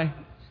to my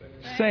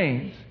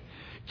sayings.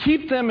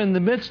 Keep them in the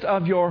midst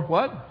of your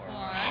what?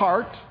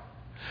 Heart.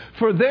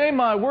 For they,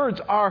 my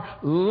words, are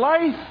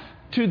life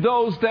to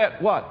those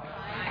that what?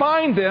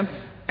 Find them,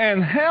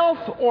 and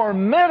health or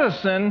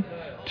medicine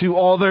to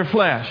all their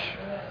flesh.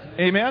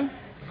 Amen?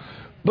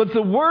 But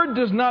the Word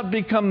does not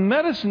become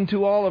medicine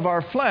to all of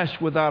our flesh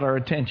without our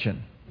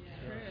attention,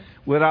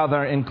 without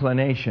our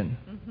inclination,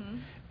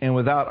 and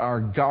without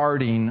our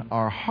guarding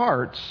our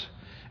hearts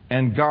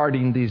and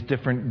guarding these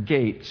different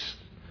gates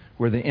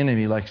where the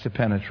enemy likes to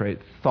penetrate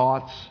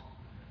thoughts,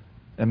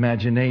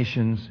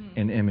 imaginations,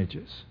 and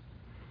images.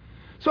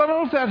 So I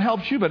don't know if that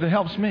helps you, but it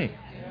helps me.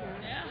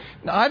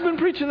 Now, I've been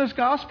preaching this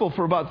gospel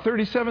for about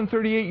 37,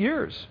 38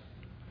 years.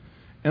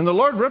 And the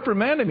Lord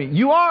reprimanded me.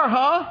 You are,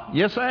 huh?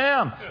 Yes, I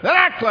am. Then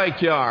act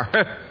like you are.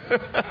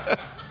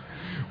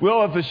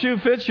 Well, if the shoe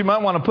fits, you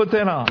might want to put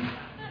that on.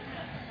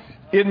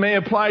 It may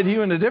apply to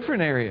you in a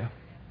different area.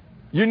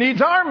 Your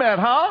needs are met,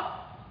 huh?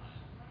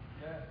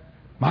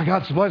 My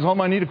God supplies all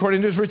my need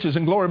according to His riches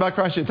and glory by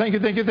Christ. Thank you,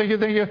 thank you, thank you,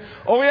 thank you.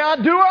 Oh, yeah,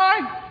 do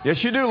I?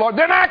 Yes, you do, Lord.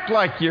 Then act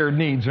like your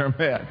needs are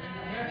met.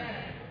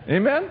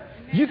 Amen?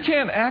 You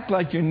can't act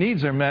like your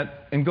needs are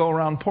met and go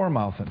around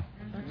poor-mouthing.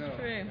 That's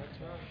true.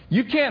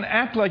 You can't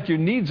act like your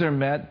needs are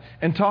met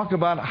and talk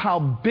about how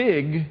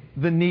big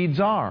the needs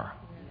are.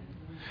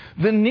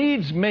 The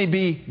needs may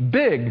be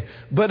big,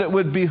 but it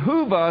would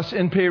behoove us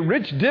and pay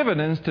rich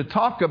dividends to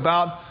talk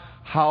about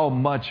how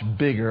much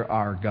bigger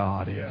our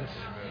God is.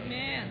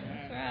 Amen.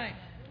 That's right.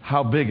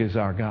 How big is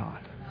our God?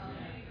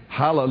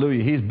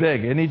 Hallelujah. He's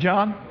big, isn't He,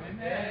 John?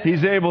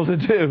 He's able to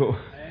do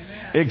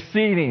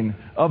exceeding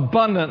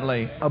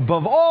abundantly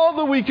above all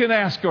that we can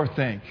ask or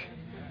think,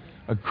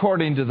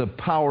 according to the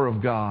power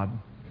of God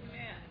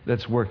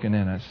that's working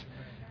in us.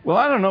 Well,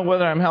 I don't know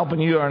whether I'm helping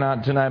you or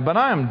not tonight, but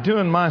I am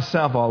doing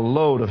myself a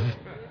load of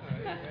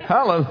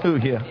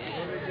hallelujah.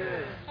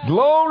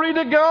 Glory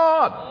to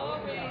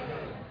God.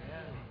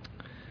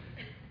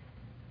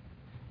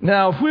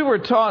 Now, if we were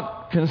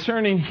taught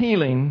concerning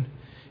healing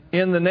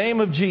in the name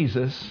of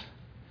Jesus,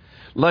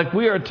 like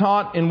we are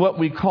taught in what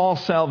we call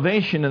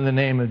salvation in the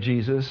name of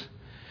Jesus,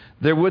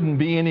 there wouldn't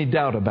be any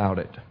doubt about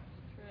it.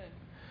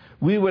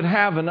 We would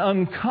have an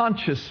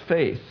unconscious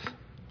faith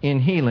in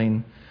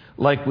healing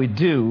like we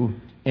do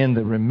in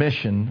the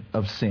remission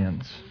of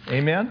sins.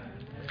 Amen?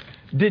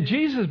 Did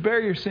Jesus bear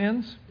your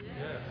sins?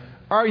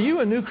 Are you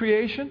a new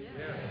creation?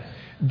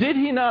 Did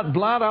He not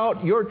blot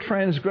out your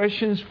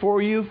transgressions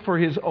for you for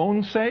His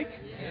own sake?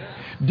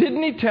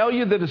 Didn't He tell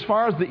you that as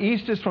far as the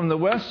east is from the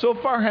west, so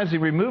far has He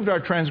removed our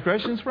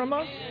transgressions from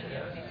us?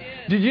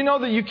 Did you know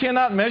that you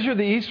cannot measure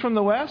the east from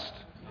the west?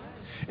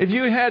 If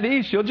you head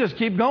east, you'll just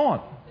keep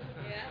going.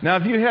 Now,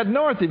 if you head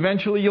north,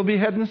 eventually you'll be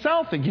heading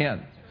south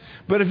again.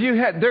 But if you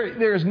head,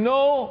 there's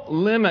no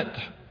limit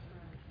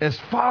as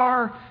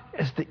far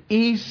as the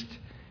east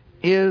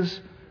is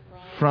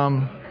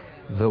from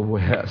the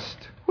west.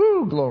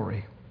 Woo,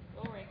 glory.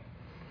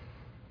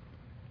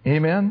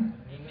 Amen?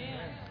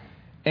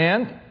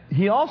 And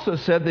He also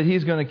said that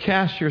He's going to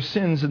cast your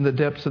sins in the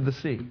depths of the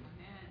sea.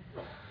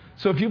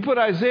 So if you put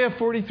Isaiah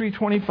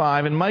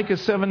 43:25 and Micah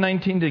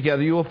 7:19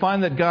 together, you will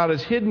find that God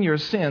has hidden your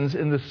sins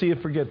in the sea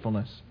of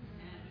forgetfulness.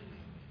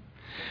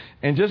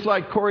 And just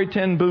like Corrie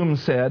ten Boom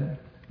said,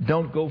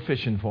 don't go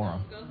fishing for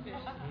them.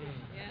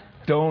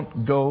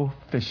 Don't go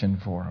fishing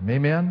for them.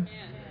 Amen?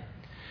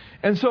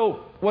 And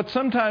so what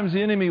sometimes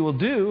the enemy will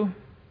do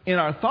in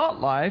our thought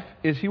life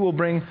is he will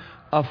bring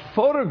a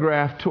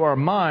photograph to our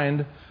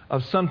mind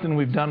of something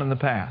we've done in the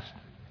past.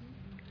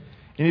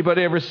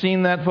 Anybody ever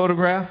seen that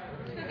photograph?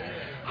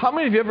 How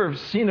many of you ever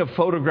seen a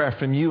photograph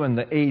from you in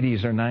the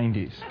 80s or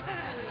 90s?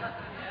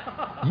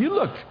 You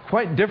looked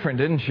quite different,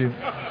 didn't you?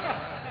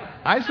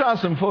 I saw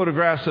some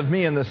photographs of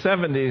me in the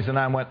 70s and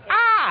I went,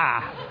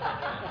 ah!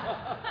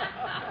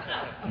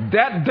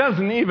 That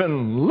doesn't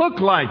even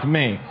look like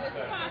me.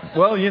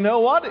 Well, you know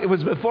what? It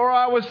was before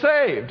I was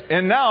saved.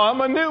 And now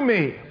I'm a new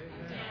me.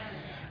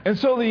 And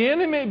so the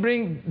enemy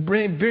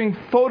bring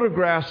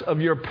photographs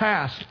of your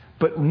past,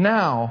 but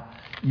now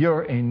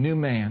you're a new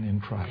man in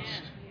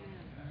Christ.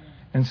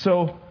 And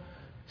so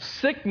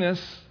sickness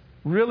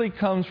really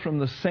comes from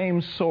the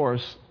same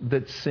source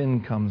that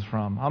sin comes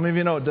from. How many of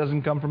you know it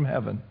doesn't come from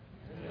heaven?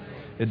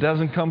 It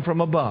doesn't come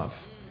from above.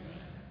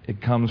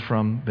 It comes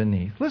from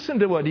beneath. Listen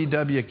to what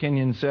E.W.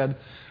 Kenyon said.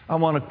 I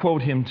want to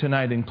quote him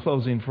tonight in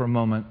closing for a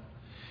moment.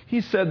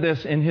 He said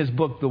this in his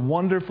book, The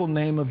Wonderful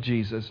Name of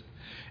Jesus.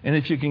 And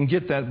if you can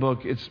get that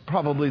book, it's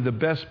probably the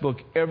best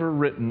book ever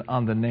written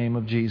on the name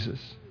of Jesus.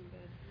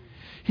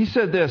 He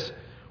said this,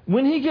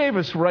 when He gave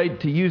us right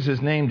to use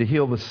His name to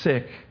heal the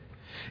sick,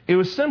 it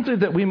was simply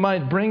that we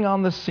might bring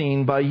on the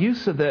scene, by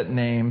use of that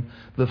name,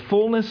 the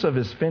fullness of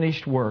His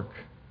finished work,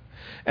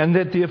 and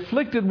that the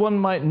afflicted one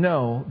might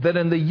know that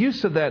in the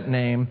use of that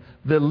name,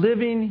 the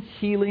living,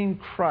 healing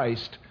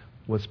Christ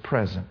was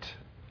present.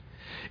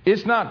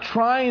 It's not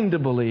trying to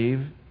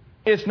believe.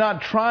 It's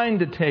not trying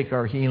to take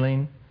our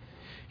healing.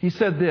 He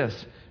said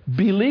this,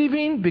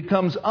 believing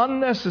becomes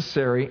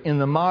unnecessary in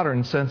the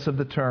modern sense of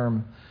the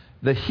term.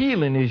 The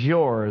healing is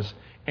yours,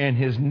 and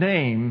His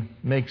name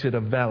makes it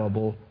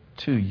available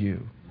to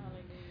you.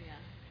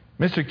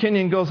 Hallelujah. Mr.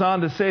 Kenyon goes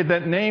on to say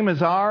that name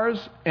is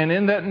ours, and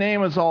in that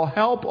name is all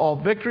help, all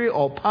victory,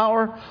 all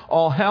power,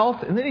 all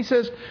health. And then he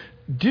says,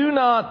 do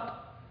not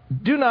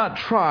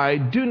try,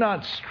 do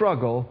not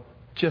struggle,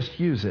 just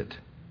use it.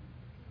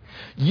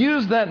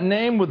 Use that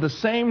name with the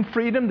same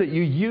freedom that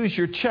you use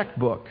your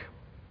checkbook.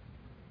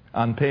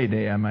 On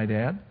payday, I might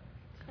add.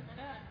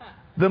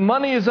 The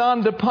money is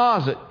on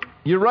deposit.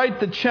 You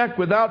write the check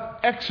without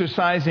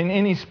exercising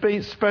any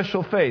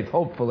special faith,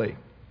 hopefully.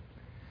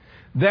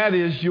 That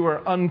is, you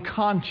are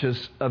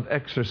unconscious of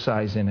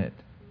exercising it.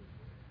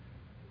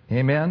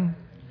 Amen?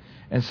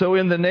 And so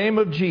in the name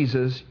of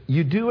Jesus,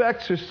 you do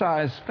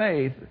exercise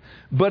faith,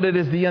 but it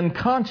is the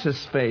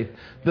unconscious faith,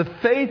 the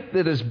faith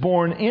that is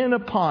borne in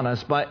upon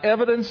us by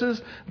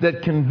evidences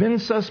that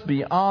convince us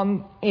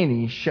beyond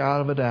any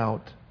shadow of a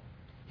doubt.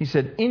 He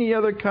said, any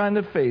other kind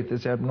of faith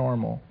is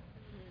abnormal.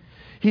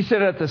 He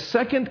said, at the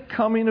second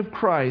coming of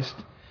Christ,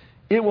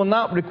 it will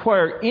not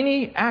require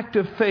any act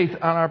of faith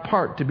on our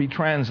part to be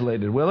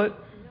translated, will it?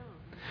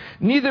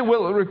 No. Neither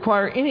will it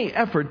require any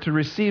effort to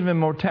receive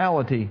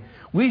immortality.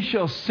 We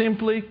shall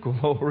simply,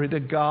 glory to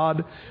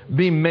God,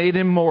 be made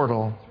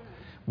immortal.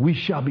 We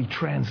shall be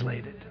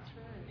translated.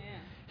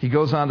 He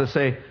goes on to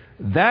say,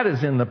 that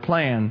is in the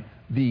plan,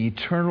 the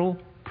eternal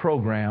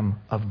program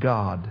of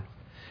God.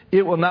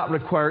 It will not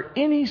require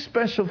any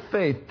special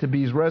faith to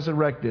be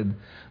resurrected.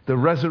 The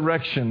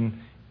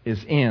resurrection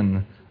is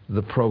in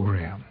the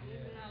program.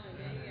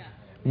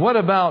 What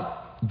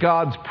about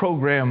God's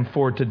program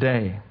for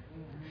today?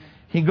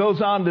 He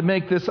goes on to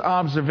make this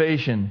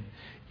observation.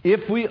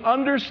 If we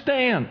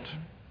understand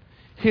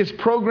His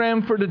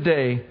program for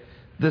today,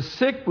 the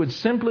sick would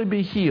simply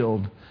be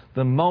healed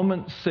the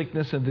moment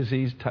sickness and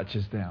disease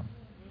touches them.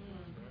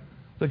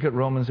 Look at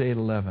Romans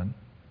 8:11.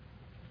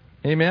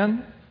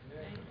 Amen?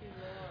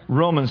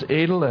 Romans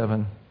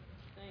 8:11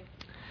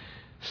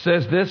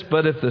 says this,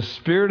 but if the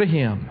Spirit of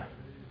Him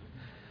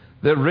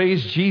that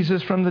raised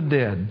Jesus from the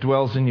dead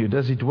dwells in you.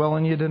 Does He dwell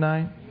in you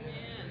tonight? Amen.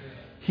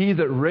 He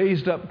that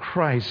raised up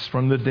Christ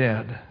from the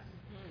dead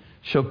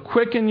shall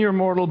quicken your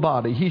mortal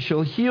body. He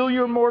shall heal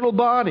your mortal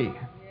body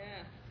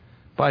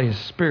by His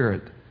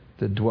Spirit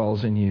that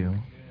dwells in you.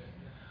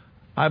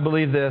 I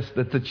believe this,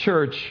 that the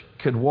church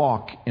could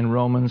walk in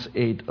Romans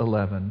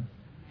 8:11.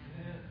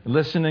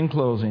 Listen in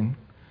closing.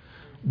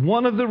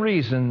 One of the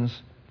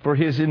reasons for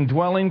His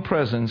indwelling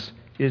presence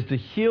is to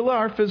heal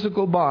our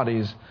physical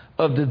bodies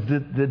of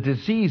the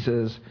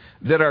diseases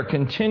that are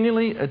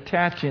continually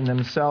attaching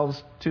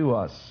themselves to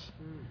us.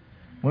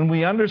 When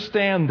we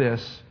understand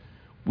this,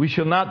 we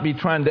shall not be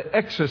trying to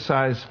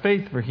exercise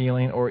faith for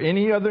healing or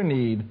any other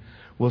need.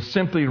 We'll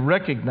simply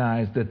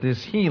recognize that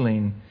this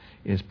healing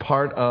is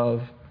part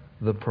of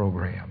the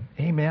program.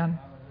 Amen?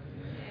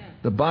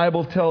 The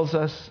Bible tells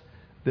us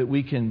that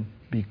we can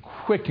be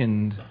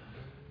quickened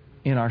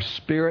in our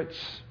spirits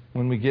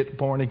when we get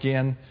born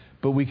again,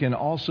 but we can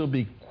also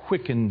be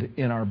quickened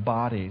in our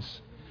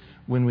bodies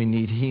when we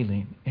need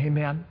healing.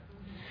 Amen?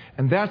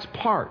 And that's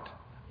part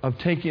of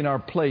taking our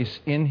place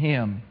in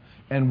Him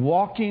and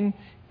walking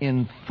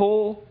in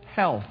full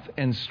health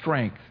and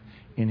strength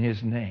in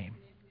His name.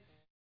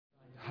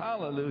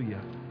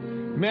 Hallelujah.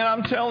 Man,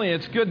 I'm telling you,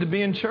 it's good to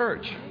be in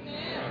church.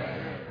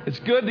 It's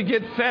good to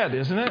get fed,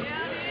 isn't it?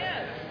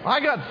 I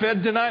got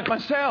fed tonight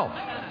myself.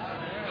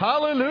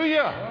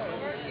 Hallelujah.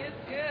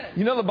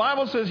 You know, the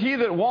Bible says, he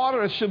that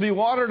watereth shall be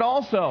watered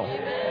also.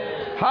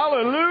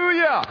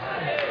 Hallelujah.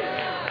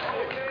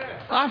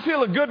 I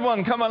feel a good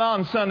one coming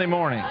on Sunday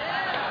morning.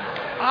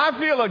 I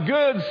feel a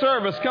good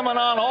service coming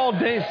on all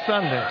day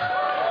Sunday.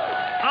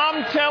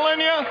 I'm telling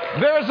you,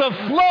 there's a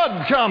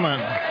flood coming.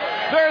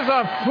 There's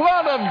a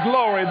flood of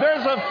glory.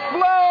 There's a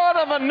flood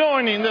of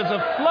anointing. There's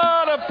a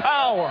flood of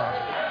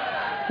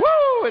power.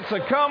 Woo! It's a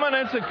coming.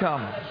 It's a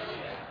coming.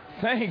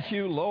 Thank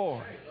you,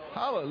 Lord.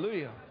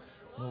 Hallelujah.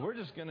 Well, we're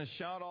just going to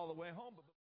shout all the way home.